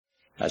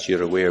As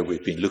you're aware,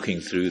 we've been looking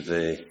through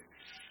the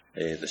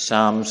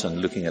Psalms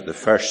and looking at the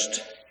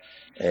first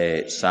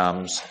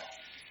Psalms,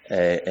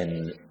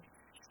 and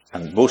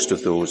most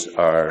of those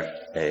are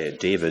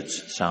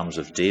David's, Psalms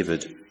of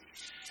David.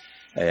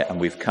 And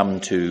we've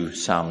come to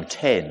Psalm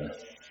 10.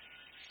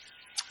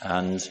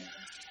 And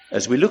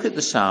as we look at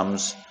the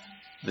Psalms,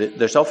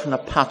 there's often a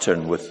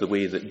pattern with the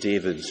way that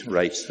David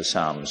writes the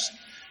Psalms.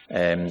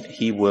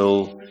 He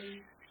will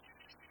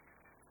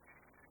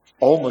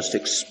almost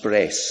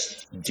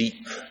express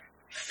deep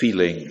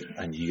feeling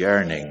and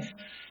yearning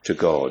to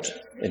God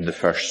in the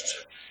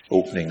first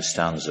opening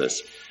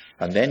stanzas.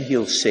 And then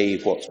he'll say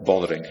what's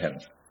bothering him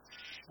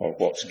or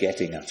what's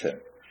getting at him.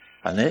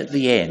 And then at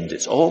the end,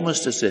 it's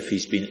almost as if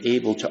he's been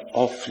able to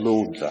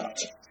offload that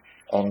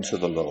onto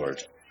the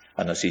Lord.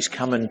 And as he's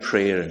come in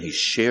prayer and he's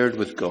shared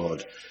with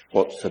God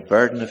what's the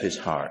burden of his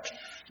heart,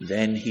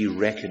 then he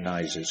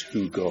recognizes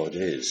who God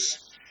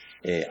is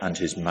and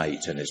his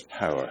might and his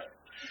power.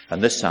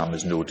 And this psalm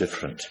is no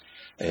different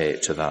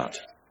to that.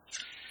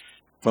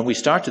 When we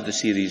started the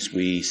series,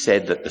 we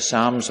said that the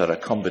Psalms are a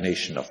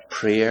combination of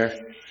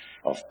prayer,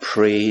 of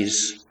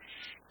praise,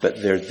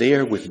 but they're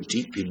there with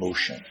deep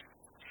emotion.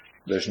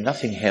 There's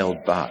nothing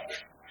held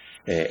back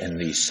in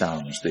these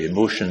Psalms. The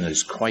emotion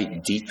is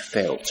quite deep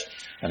felt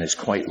and it's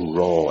quite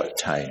raw at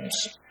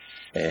times.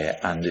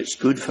 And it's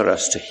good for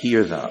us to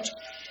hear that,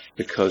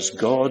 because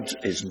God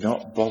is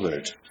not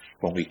bothered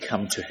when we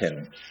come to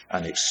him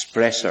and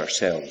express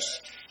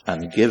ourselves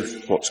and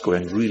give what's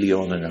going really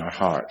on in our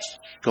hearts.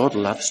 God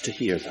loves to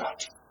hear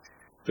that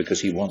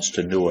because he wants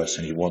to know us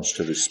and he wants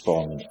to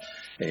respond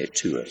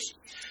to us.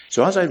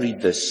 So as I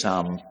read this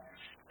psalm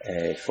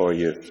for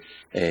you,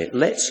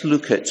 let's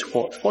look at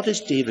what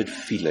is David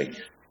feeling?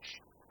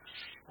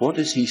 What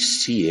is he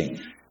seeing?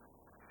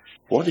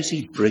 What is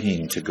he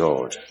bringing to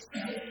God?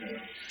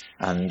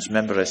 And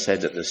remember I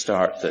said at the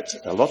start that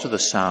a lot of the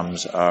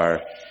Psalms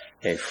are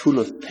full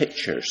of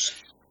pictures.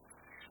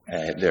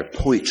 They're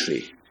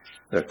poetry.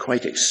 They're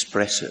quite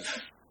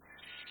expressive.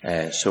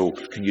 So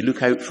can you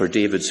look out for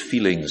David's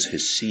feelings,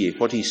 his seeing,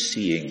 what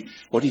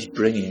he's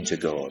bringing to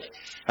God?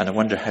 And I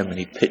wonder how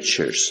many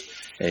pictures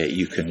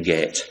you can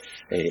get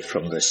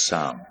from this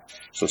psalm.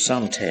 So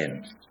Psalm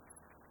 10.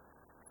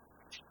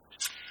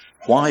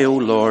 Why, O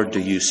Lord, do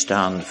you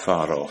stand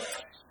far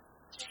off?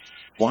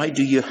 Why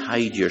do you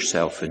hide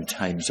yourself in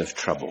times of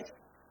trouble?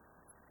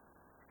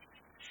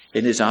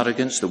 In his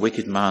arrogance, the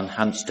wicked man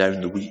hunts down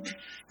the weak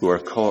who are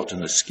caught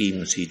in the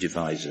schemes he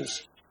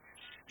devises.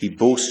 He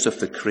boasts of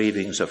the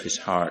cravings of his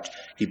heart.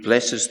 He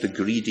blesses the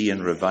greedy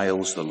and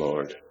reviles the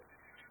Lord.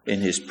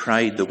 In his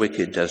pride, the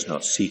wicked does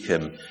not seek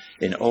him.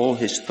 In all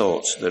his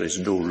thoughts, there is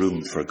no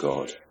room for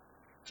God.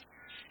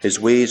 His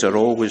ways are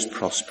always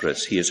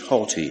prosperous. He is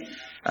haughty,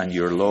 and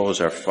your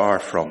laws are far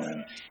from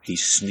him. He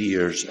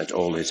sneers at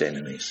all his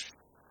enemies.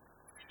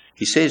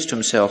 He says to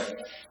himself,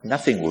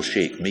 nothing will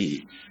shake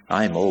me.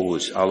 I'll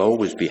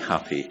always be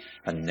happy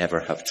and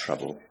never have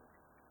trouble.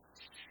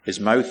 His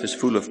mouth is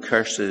full of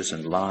curses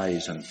and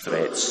lies and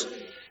threats.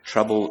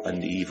 Trouble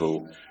and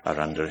evil are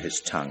under his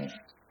tongue.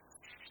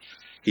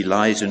 He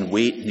lies in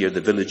wait near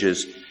the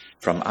villages.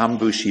 From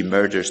ambush he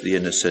murders the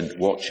innocent,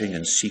 watching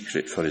in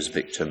secret for his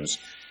victims.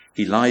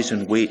 He lies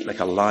in wait like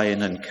a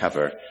lion in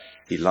cover.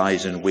 He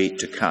lies in wait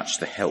to catch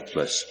the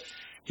helpless.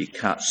 He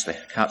catches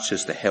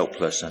the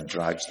helpless and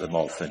drags them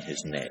off in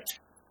his net.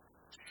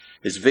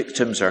 His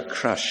victims are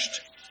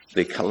crushed.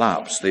 They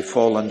collapse. They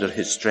fall under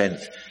his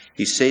strength.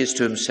 He says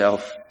to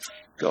himself,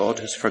 God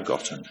has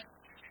forgotten.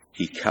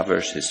 He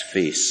covers his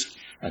face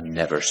and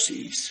never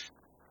sees.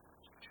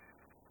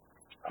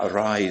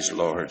 Arise,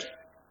 Lord.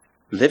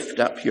 Lift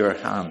up your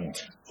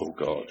hand, O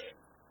God.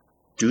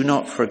 Do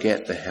not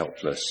forget the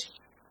helpless.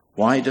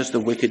 Why does the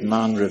wicked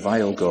man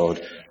revile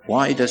God?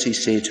 Why does he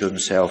say to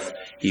himself,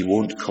 he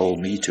won't call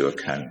me to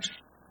account?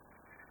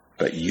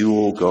 But you,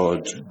 O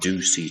God,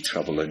 do see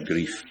trouble and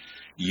grief.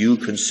 You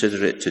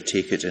consider it to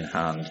take it in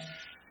hand.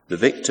 The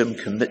victim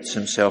commits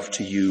himself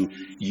to you.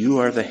 You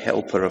are the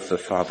helper of the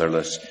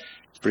fatherless.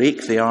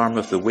 Break the arm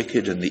of the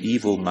wicked and the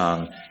evil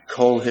man.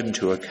 Call him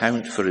to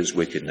account for his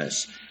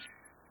wickedness.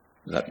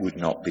 That would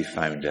not be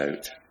found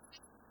out.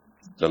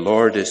 The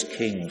Lord is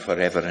king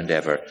forever and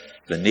ever.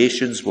 The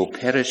nations will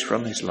perish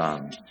from his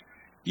land.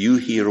 You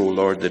hear, O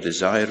Lord, the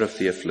desire of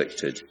the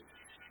afflicted.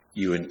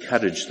 You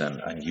encourage them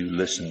and you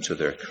listen to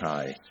their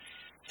cry,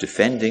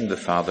 defending the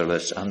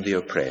fatherless and the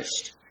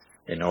oppressed,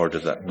 in order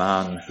that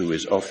man who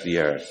is of the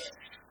earth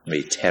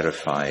may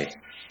terrify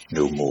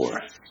no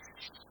more.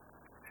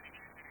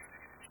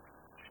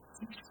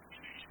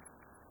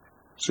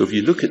 So if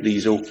you look at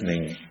these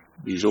opening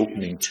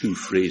two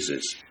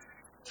phrases,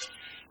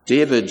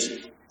 David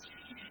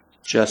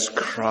just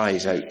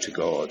cries out to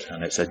God,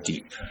 and it's a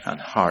deep and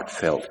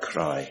heartfelt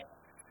cry.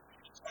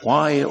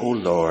 Why, O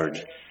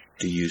Lord,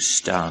 do you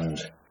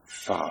stand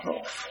far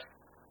off?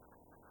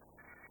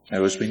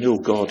 Now, as we know,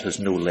 God has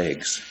no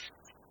legs.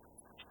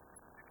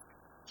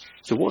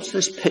 So what's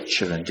this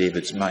picture in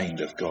David's mind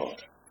of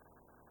God?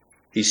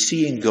 He's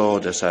seeing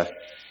God as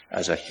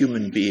a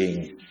human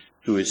being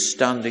who is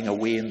standing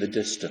away in the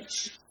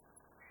distance.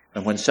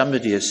 And when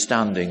somebody is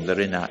standing, they're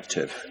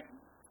inactive.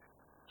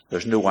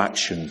 There's no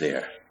action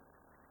there.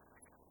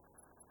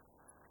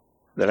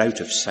 They're out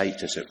of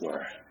sight, as it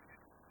were.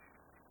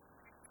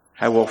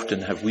 How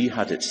often have we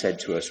had it said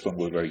to us when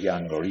we were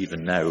young, or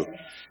even now,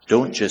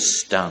 don't just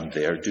stand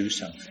there, do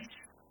something.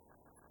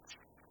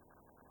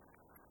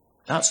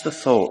 That's the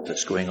thought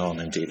that's going on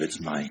in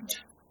David's mind.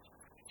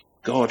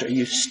 God, are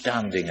you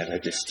standing at a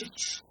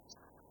distance?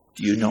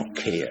 Do you not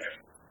care?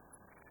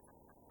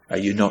 Are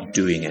you not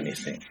doing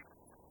anything?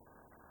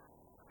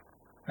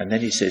 And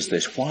then he says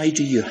this, why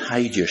do you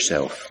hide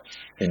yourself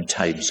in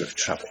times of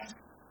trouble?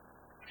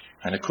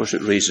 And of course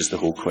it raises the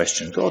whole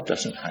question, God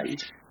doesn't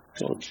hide.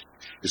 God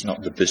is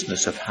not the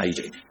business of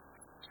hiding.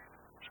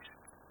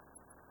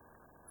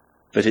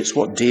 But it's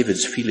what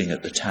David's feeling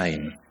at the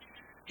time.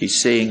 He's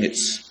saying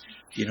it's,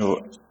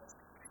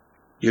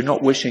 you're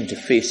not wishing to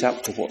face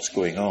up to what's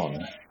going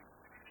on.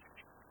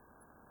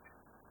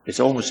 It's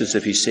almost as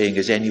if he's saying,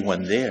 is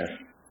anyone there?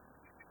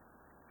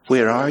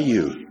 Where are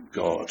you,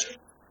 God?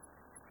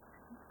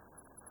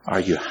 Are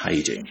you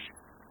hiding?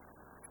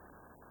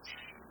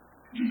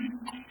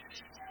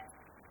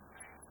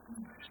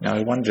 Now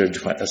I wondered,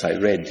 as I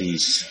read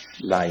these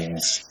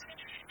lines,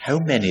 how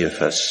many of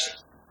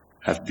us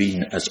have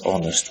been as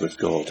honest with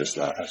God as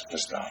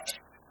that?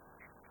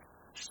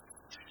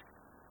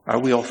 Are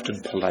we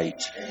often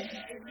polite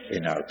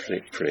in our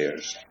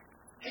prayers?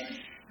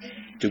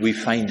 Do we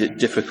find it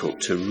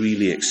difficult to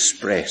really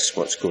express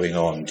what's going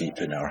on deep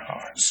in our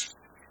hearts?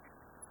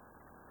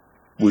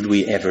 Would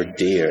we ever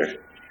dare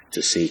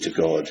to say to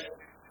God,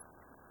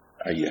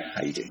 are you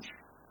hiding?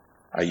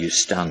 Are you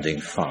standing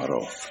far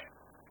off?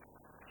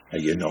 Are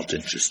you not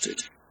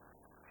interested?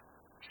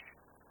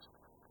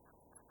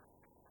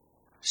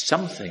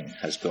 Something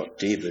has got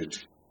David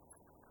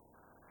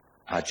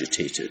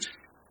agitated.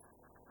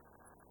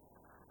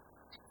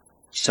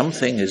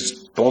 Something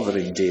is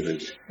bothering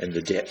David in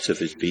the depths of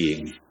his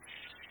being,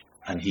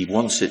 and he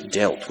wants it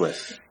dealt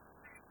with.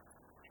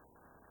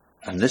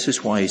 And this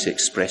is why he's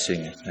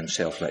expressing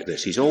himself like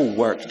this. He's all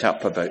worked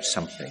up about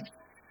something.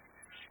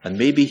 And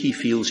maybe he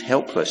feels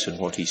helpless in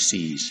what he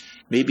sees.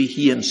 Maybe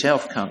he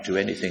himself can't do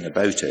anything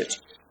about it.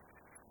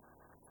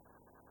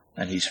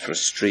 And he's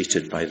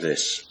frustrated by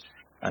this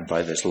and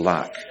by this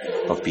lack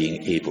of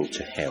being able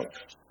to help.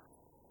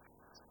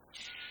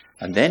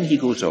 And then he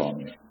goes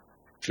on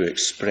to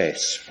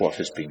express what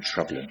has been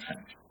troubling him.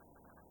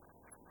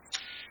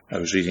 I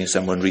was reading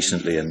someone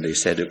recently and they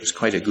said it was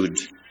quite a good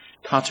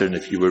pattern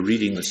if you were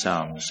reading the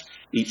Psalms.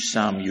 Each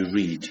Psalm you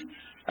read,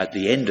 at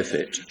the end of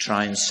it,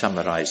 try and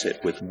summarize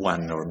it with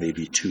one or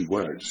maybe two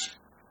words.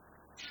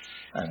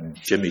 And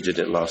Jimmy did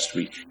it last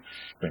week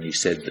when he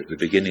said that at the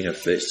beginning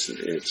of this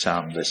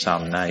Psalm, the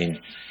Psalm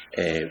 9,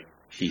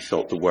 he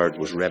thought the word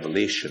was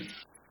revelation.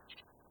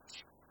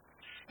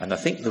 And I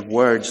think the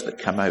words that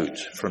come out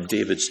from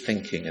David's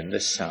thinking in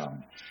this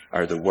psalm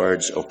are the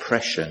words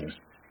oppression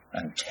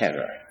and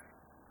terror.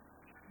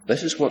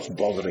 This is what's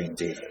bothering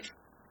David.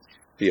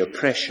 The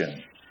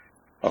oppression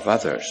of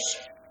others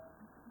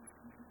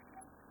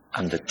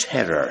and the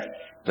terror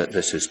that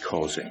this is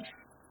causing.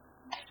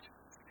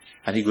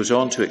 And he goes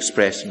on to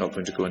express, I'm not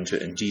going to go into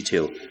it in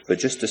detail, but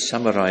just to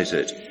summarize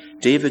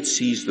it, David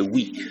sees the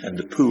weak and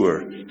the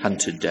poor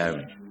hunted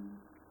down.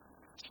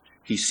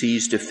 He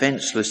sees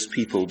defenseless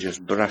people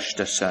just brushed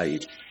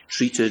aside,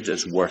 treated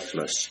as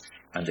worthless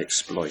and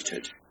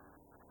exploited.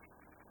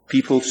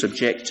 People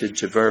subjected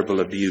to verbal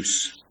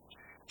abuse,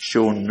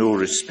 shown no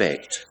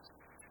respect,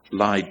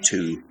 lied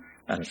to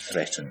and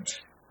threatened.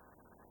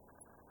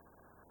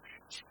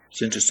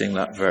 It's interesting,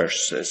 that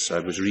verse, as I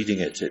was reading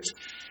it, it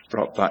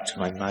brought back to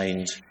my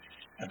mind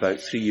about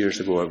 3 years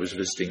ago I was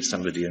visiting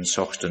somebody in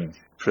Saughton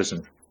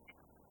prison,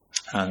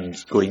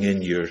 and going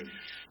in you're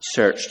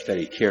searched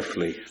very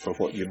carefully for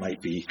what you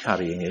might be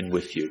carrying in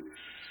with you.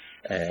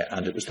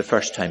 And it was the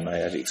first time I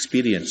had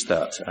experienced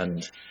that,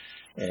 and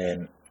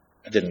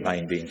I didn't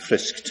mind being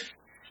frisked,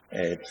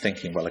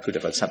 thinking, well, I could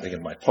have had something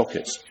in my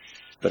pockets.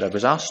 But I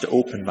was asked to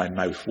open my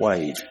mouth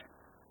wide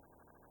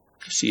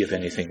to see if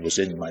anything was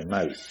in my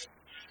mouth.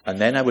 And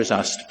then I was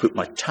asked to put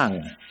my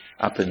tongue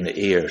up in the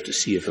air to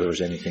see if there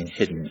was anything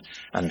hidden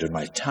under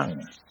my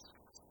tongue.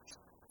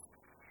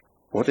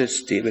 What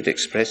is David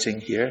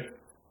expressing here?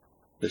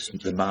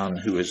 The man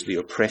who is the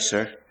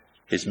oppressor.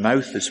 His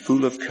mouth is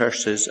full of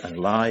curses and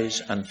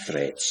lies and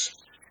threats.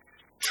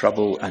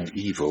 Trouble and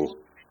evil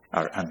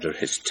are under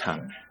his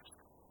tongue.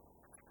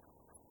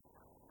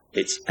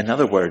 In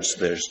other words,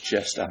 there's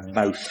just a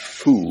mouth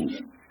full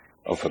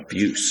of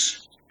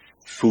abuse,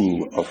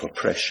 full of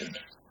oppression.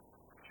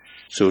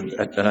 So,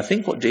 and I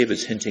think what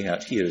David's hinting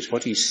at here is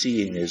what he's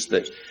seeing is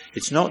that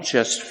it's not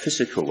just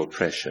physical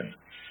oppression,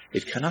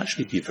 it can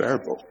actually be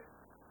verbal.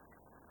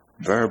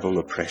 Verbal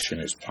oppression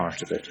is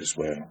part of it as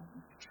well.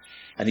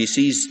 And he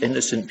sees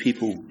innocent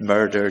people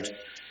murdered,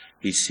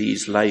 he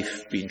sees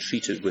life being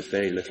treated with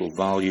very little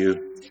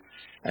value,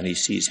 and he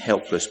sees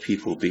helpless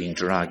people being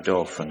dragged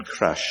off and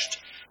crushed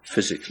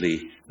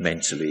physically,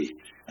 mentally,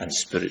 and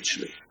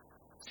spiritually.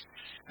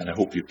 And I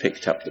hope you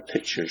picked up the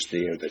pictures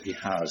there that he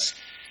has.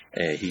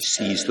 He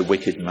sees the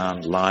wicked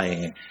man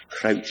lying,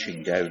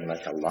 crouching down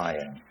like a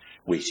lion,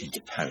 waiting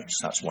to pounce.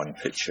 That's one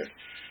picture.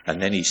 And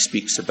then he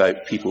speaks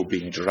about people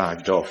being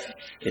dragged off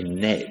in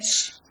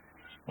nets.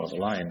 Well, the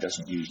lion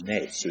doesn't use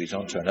nets, so he's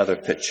on to another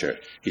picture.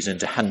 He's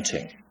into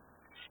hunting,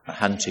 a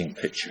hunting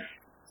picture.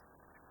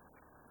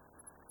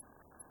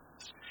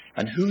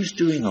 And who's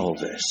doing all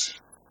this?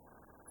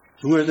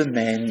 Who are the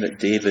men that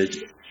David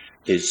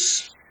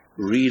is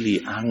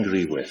really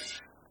angry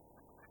with?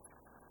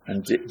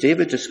 And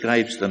David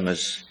describes them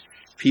as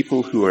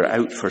people who are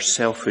out for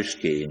selfish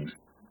gain.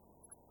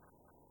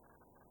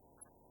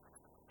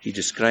 He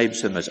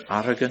describes them as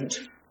arrogant,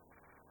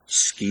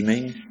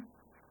 scheming,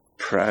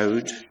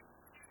 proud,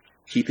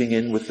 keeping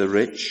in with the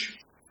rich,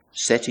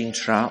 setting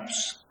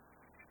traps,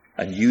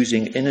 and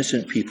using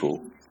innocent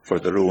people for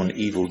their own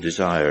evil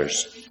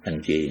desires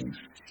and gain.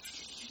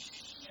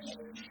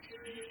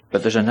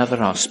 But there's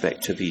another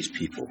aspect to these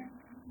people,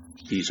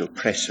 these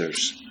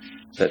oppressors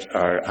that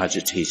are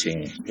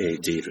agitating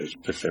David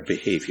with their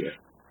behaviour.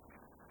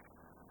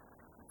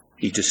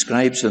 He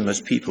describes them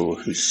as people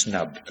who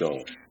snub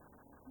God,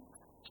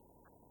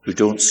 who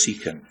don't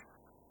seek him,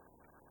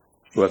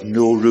 who have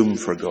no room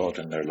for God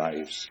in their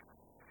lives,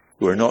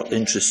 who are not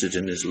interested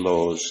in his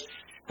laws,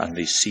 and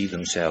they see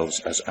themselves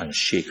as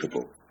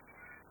unshakable.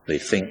 They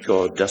think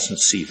God doesn't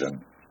see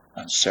them,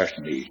 and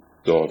certainly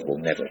God will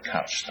never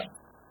catch them.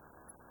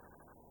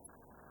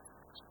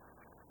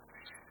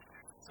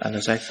 And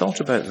as I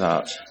thought about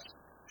that,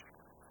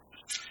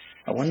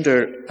 I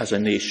wonder, as a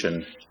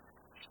nation,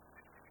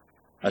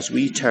 as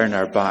we turn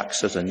our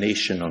backs as a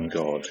nation on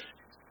God,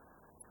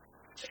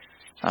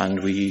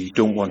 and we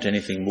don't want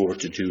anything more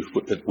to do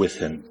with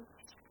him,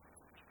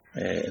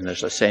 and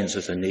there's a sense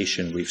as a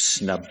nation we've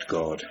snubbed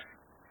God,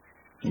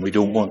 and we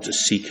don't want to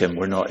seek him,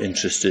 we're not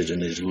interested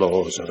in his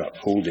laws or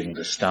upholding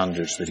the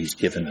standards that he's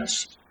given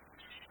us.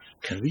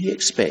 Can we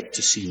expect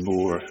to see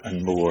more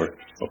and more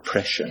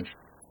oppression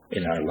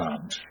in our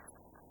land?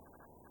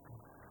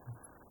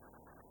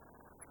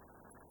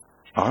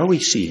 Are we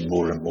seeing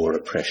more and more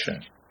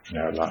oppression in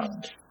our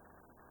land?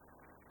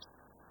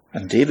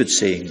 And David's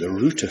saying the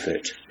root of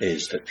it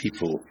is that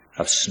people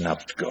have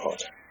snubbed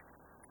God.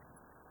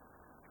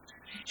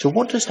 So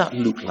what does that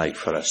look like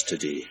for us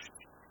today?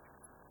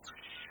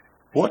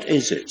 What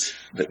is it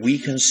that we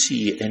can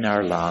see in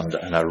our land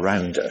and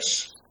around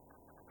us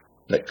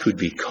that could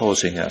be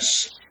causing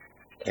us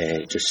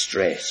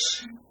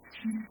distress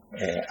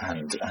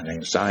and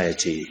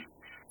anxiety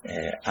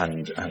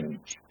and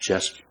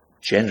just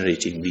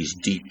generating these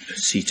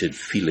deep-seated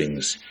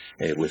feelings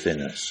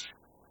within us?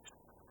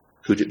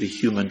 Could it be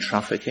human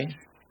trafficking?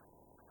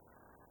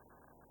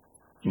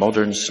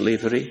 Modern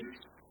slavery?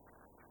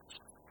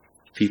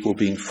 People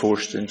being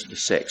forced into the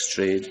sex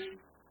trade?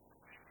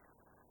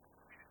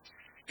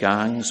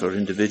 Gangs or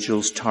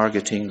individuals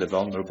targeting the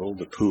vulnerable,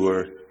 the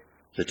poor,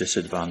 the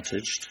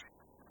disadvantaged?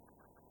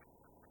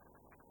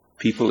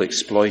 People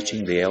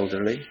exploiting the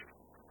elderly?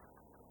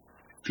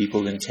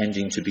 People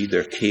intending to be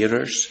their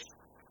carers?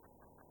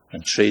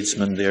 And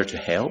tradesmen there to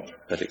help,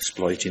 but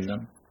exploiting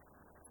them?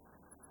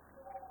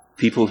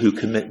 People who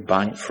commit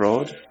bank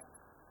fraud,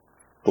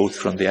 both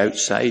from the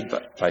outside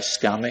but by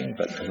scamming,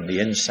 but from the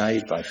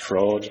inside by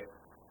fraud.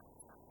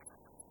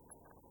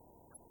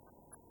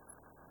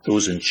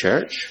 Those in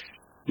church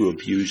who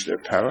abuse their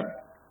power.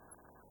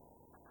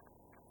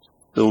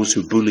 Those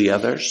who bully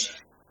others,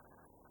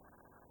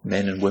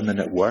 men and women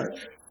at work,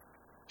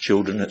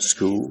 children at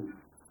school.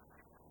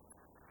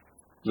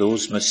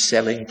 Those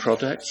mis-selling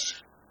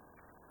products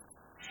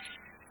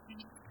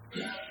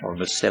or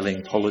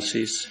mis-selling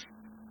policies.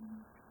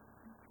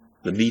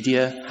 The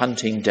media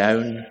hunting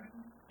down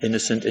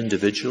innocent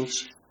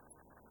individuals.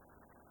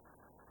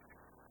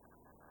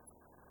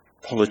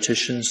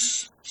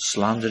 Politicians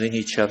slandering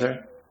each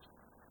other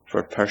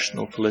for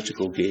personal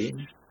political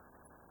gain.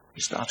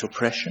 Is that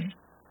oppression?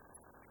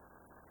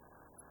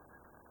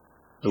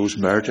 Those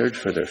murdered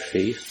for their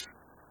faith.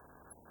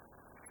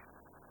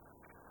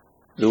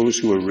 Those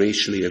who are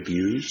racially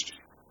abused.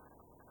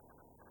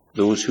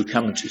 Those who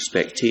come to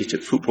spectate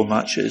at football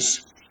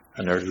matches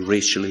and are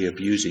racially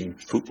abusing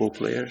football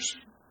players.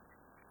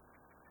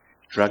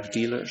 Drug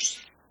dealers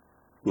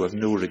who have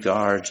no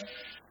regard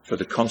for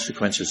the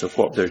consequences of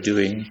what they're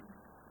doing.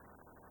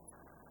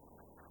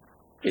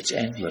 It's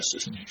endless,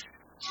 isn't it?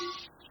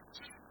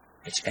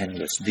 It's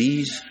endless.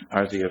 These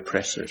are the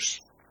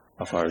oppressors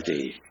of our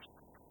day.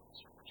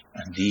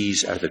 And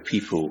these are the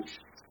people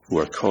who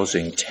are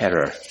causing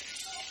terror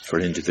for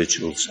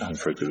individuals and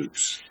for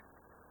groups.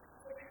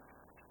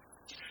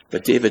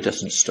 But David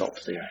doesn't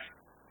stop there.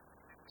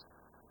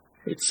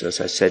 It's, as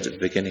I said at the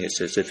beginning,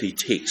 it's as if he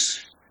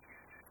takes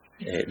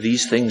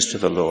these things to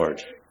the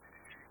Lord,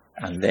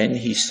 and then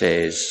he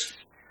says,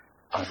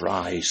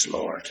 "Arise,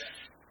 Lord."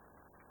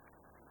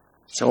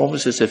 It's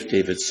almost as if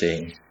David's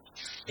saying,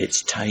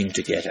 it's time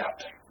to get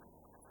up.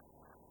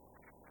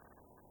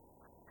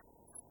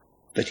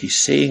 But he's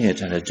saying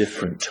it in a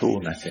different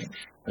tone, I think,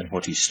 than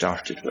what he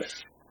started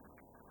with.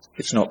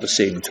 It's not the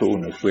same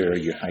tone of "where are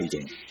you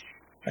hiding?"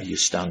 Are you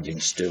standing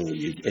still? Are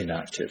you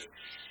inactive?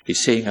 He's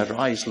saying,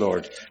 arise,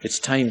 Lord. It's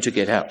time to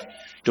get up.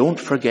 Don't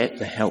forget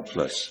the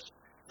helpless,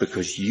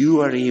 because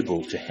you are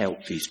able to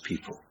help these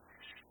people.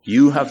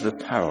 You have the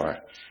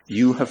power.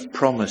 You have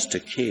promised to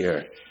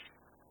care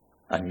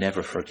and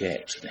never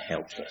forget the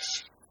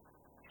helpless.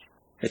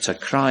 It's a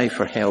cry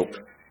for help,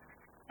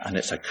 and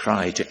it's a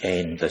cry to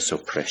end this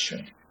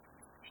oppression.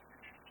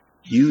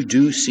 You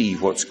do see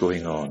what's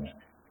going on.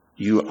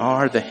 You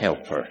are the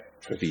helper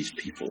for these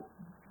people.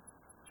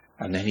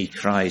 And then he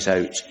cries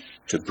out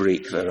to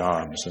break their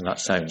arms, and that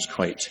sounds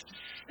quite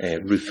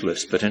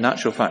ruthless, but in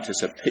actual fact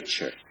it's a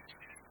picture.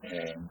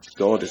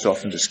 God is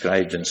often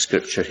described in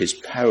Scripture, his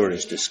power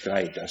is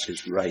described as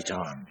his right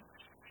arm.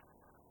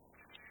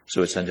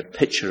 So it's a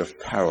picture of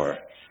power,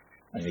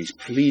 and he's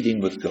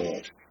pleading with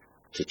God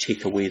to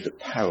take away the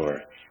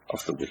power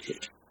of the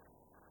wicked.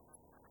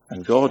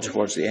 And God,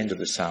 towards the end of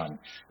the psalm,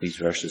 these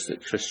verses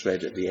that Chris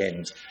read at the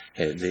end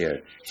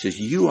there, says,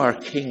 you are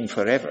king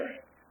forever.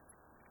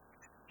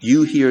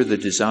 You hear the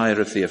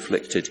desire of the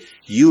afflicted.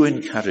 You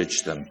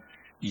encourage them.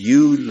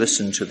 You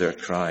listen to their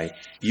cry.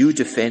 You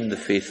defend the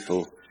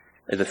faithful,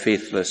 the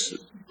faithless,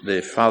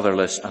 the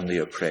fatherless, and the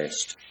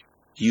oppressed.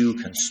 You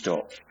can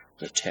stop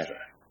the terror.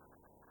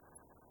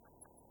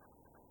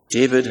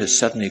 David has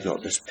suddenly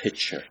got this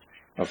picture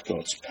of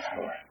God's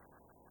power,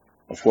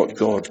 of what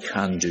God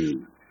can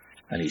do.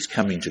 And he's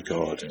coming to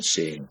God and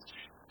saying,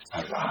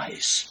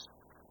 arise.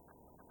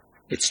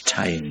 It's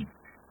time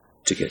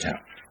to get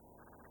up.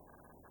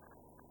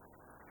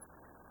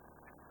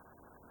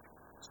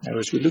 Now,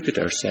 as we look at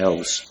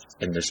ourselves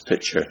in this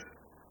picture,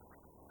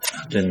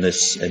 and in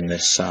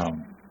this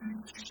psalm,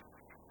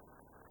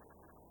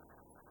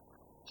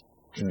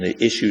 in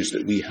the issues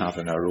that we have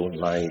in our own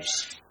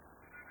lives,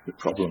 the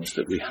problems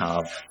that we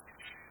have,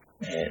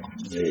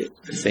 the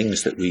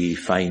things that we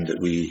find that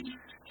we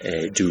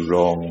do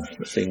wrong,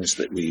 the things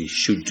that we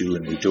should do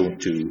and we don't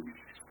do,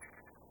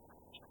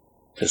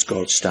 does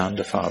God stand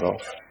afar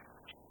off?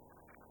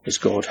 Is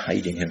God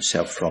hiding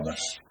himself from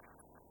us?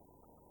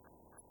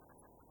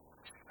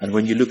 And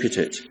when you look at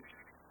it,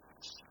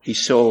 he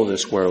saw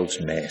this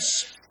world's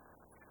mess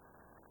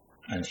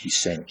and he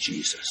sent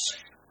Jesus.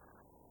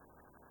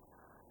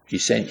 He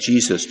sent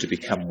Jesus to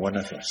become one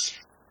of us.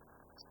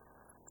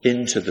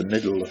 Into the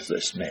middle of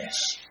this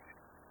mess,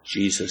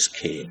 Jesus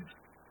came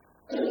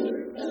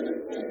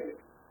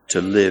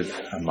to live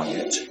among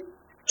it,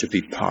 to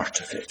be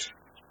part of it.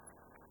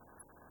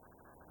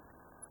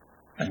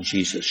 And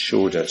Jesus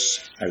showed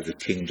us how the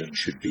kingdom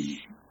should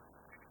be.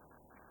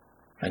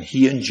 And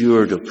he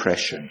endured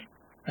oppression,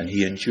 and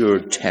he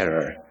endured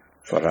terror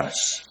for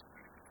us,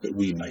 that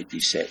we might be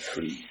set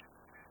free.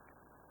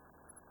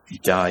 He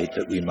died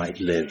that we might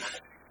live,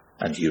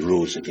 and he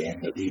rose again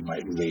that we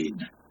might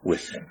reign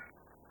with him.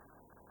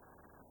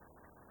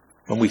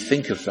 When we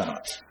think of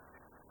that,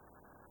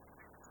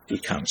 we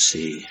can't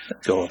say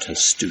that God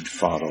has stood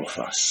far off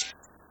us,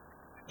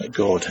 that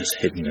God has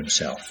hidden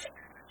himself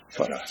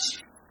for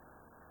us.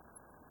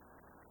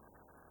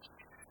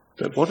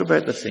 But what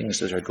about the things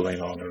that are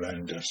going on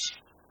around us?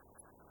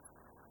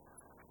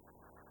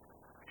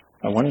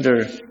 I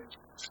wonder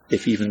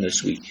if even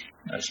this week,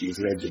 as you've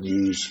read the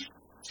news,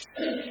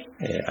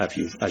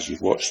 as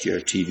you've watched your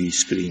TV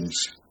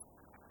screens,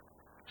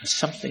 has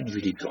something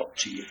really got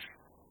to you?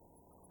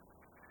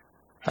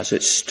 Has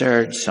it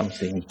stirred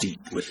something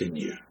deep within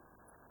you?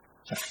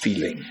 A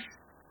feeling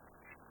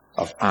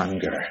of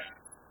anger,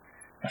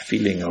 a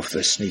feeling of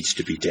this needs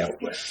to be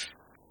dealt with.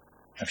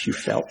 Have you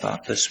felt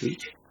that this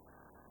week?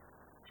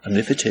 And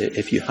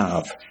if you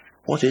have,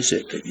 what is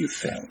it that you've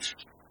felt?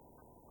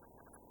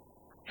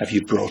 Have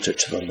you brought it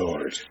to the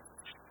Lord?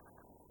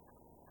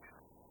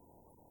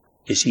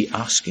 Is he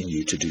asking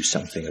you to do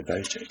something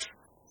about it?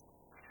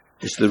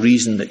 Is the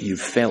reason that you've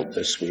felt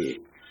this way,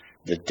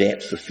 the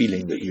depth of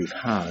feeling that you've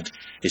had,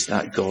 is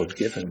that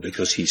God-given?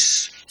 Because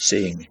he's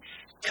saying,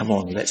 come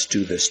on, let's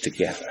do this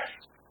together.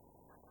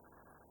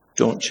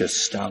 Don't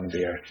just stand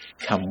there,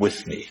 come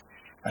with me,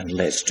 and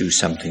let's do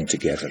something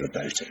together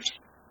about it.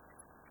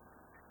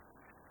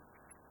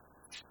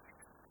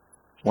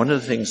 One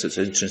of the things that's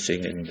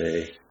interesting in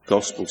the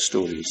gospel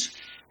stories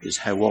is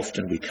how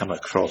often we come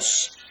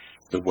across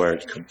the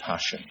word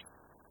compassion.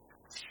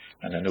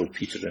 And I know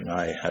Peter and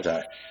I had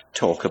a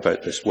talk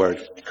about this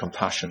word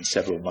compassion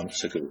several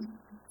months ago.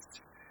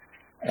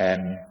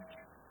 And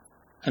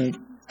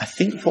I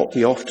think what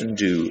we often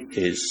do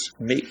is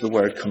make the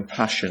word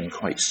compassion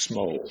quite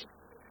small.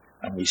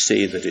 And we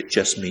say that it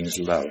just means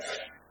love.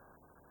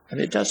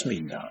 And it does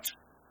mean that.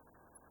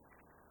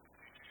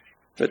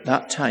 But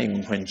that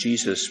time when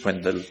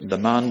the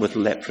man with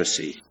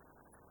leprosy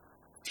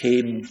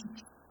came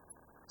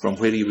from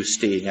where he was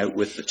staying out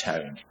with the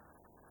town,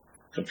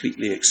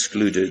 completely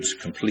excluded,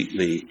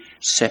 completely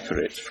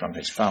separate from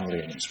his family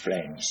and his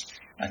friends,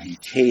 and he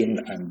came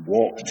and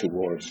walked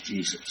towards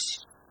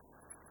Jesus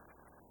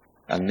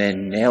and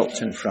then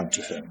knelt in front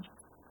of him.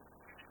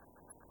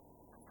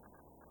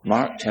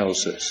 Mark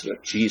tells us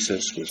that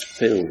Jesus was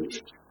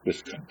filled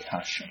with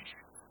compassion.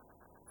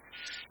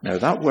 Now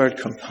that word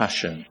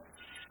compassion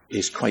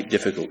is quite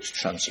difficult to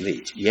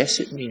translate. Yes,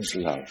 it means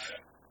love,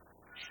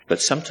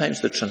 but sometimes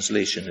the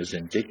translation is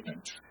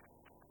indignant.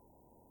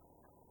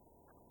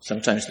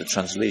 Sometimes the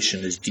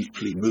translation is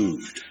deeply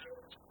moved.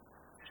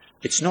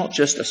 It's not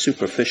just a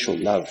superficial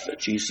love that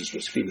Jesus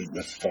was feeling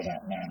for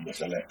that man with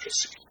the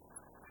leprosy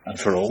and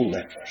for all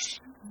lepers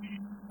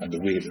and the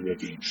way they were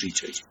being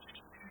treated.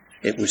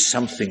 It was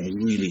something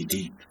really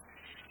deep.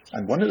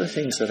 And one of the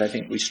things that I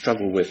think we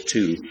struggle with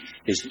too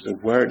is that the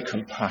word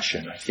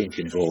compassion, I think,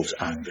 involves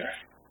anger.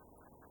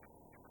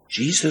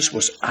 Jesus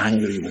was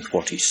angry with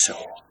what he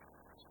saw.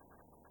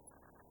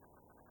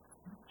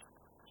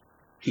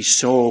 He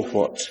saw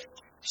what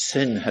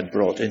sin had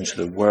brought into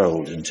the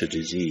world, into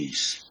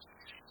disease.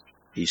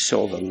 He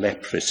saw the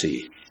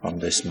leprosy on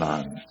this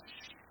man,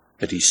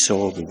 but he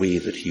saw the way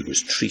that he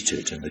was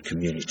treated in the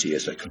community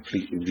as a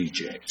complete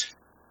reject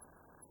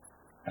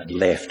and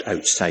left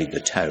outside the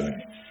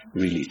town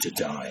really to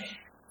die.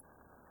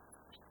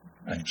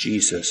 And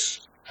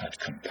Jesus had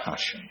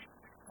compassion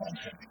on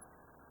him.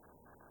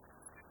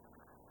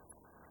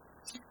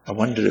 I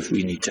wonder if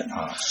we need to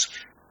ask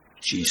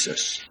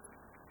Jesus,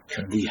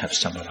 can we have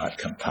some of that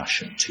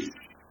compassion too?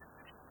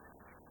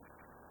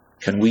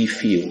 Can we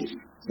feel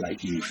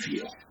like you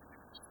feel?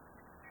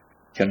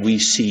 Can we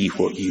see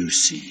what you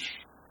see?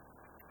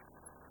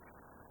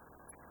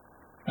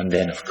 And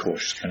then, of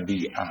course, can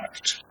we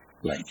act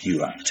like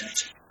you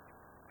acted?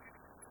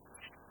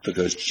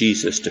 Because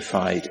Jesus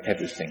defied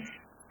everything,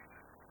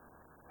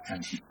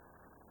 and he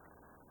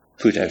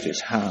put out his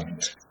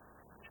hand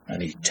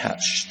and he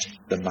touched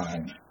the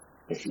man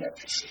with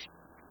leprosy.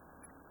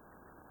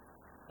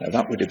 Now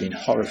that would have been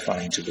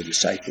horrifying to the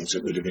disciples.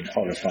 It would have been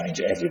horrifying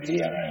to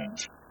everybody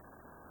around.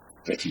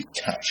 But he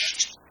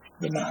touched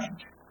the man.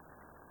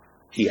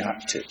 He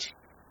acted.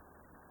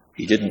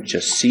 He didn't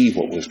just see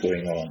what was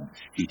going on.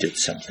 He did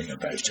something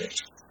about it.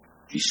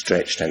 He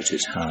stretched out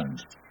his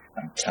hand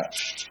and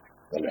touched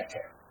the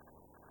leper.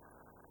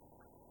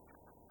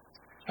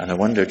 And I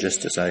wonder,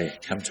 just as I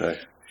come to a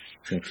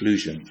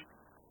conclusion,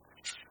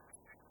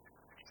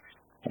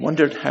 I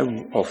wondered how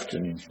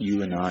often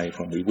you and I,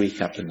 when we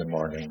wake up in the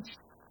morning,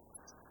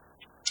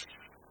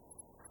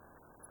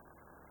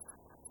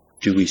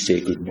 do we say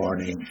good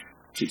morning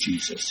to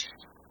Jesus?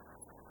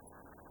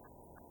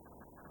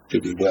 Do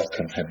we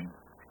welcome him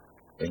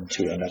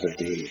into another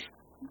day?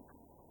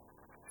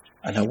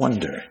 And I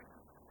wonder,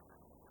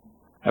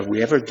 have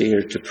we ever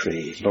dared to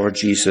pray, Lord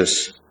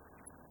Jesus,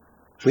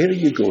 where are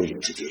you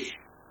going today?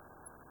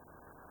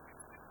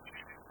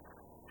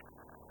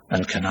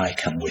 And can I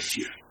come with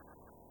you?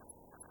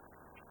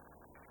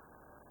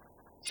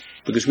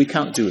 Because we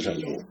can't do it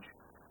alone.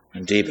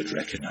 And David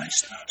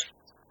recognized that.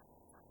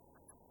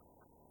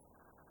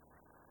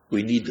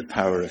 We need the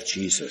power of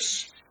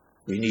Jesus.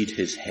 We need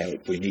his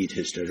help. We need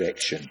his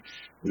direction.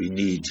 We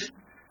need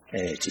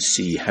to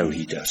see how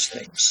he does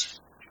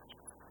things.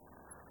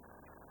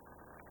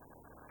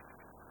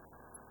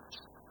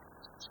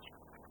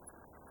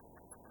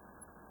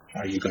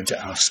 Are you going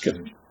to ask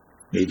him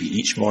maybe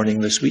each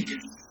morning this week?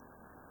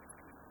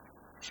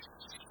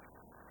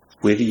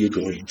 Where are you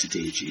going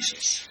today,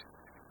 Jesus?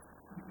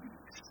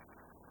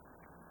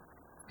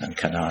 And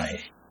can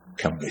I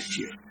come with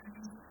you?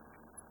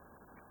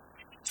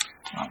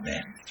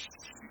 Amen.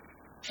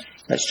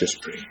 Let's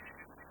just pray.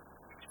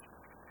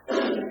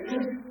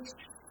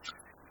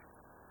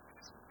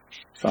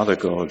 Father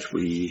God,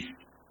 we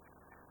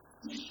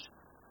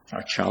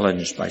are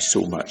challenged by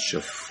so much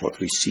of what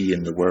we see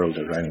in the world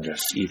around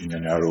us, even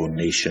in our own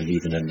nation,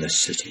 even in this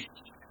city.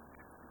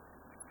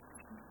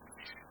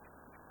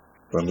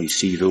 When we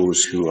see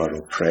those who are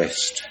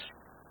oppressed,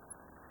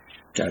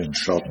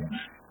 downtrodden,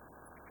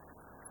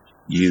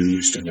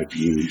 used and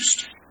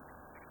abused.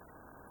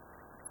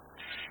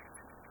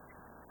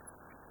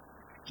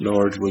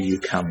 Lord, will you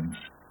come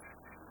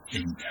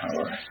in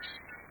power?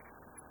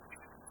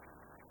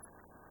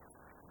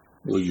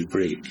 Will you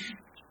break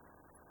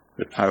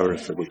the power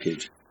of the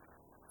wicked?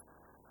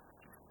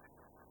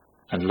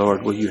 And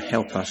Lord, will you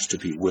help us to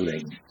be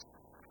willing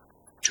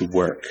to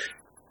work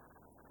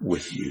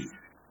with you?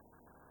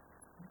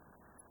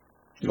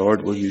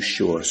 Lord, will you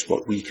show us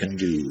what we can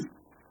do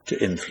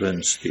to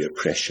influence the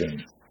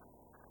oppression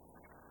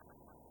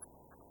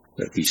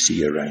that we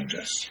see around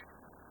us?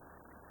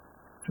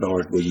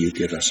 Lord, will you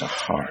give us a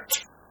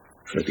heart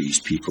for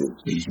these people,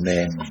 these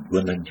men,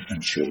 women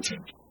and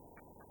children?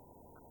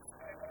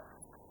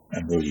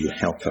 And will you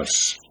help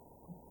us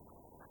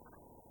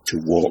to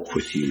walk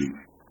with you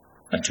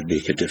and to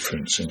make a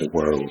difference in the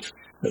world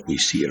that we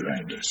see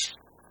around us?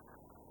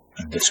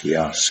 And this we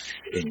ask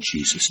in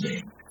Jesus'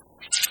 name.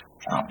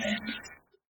 Amen.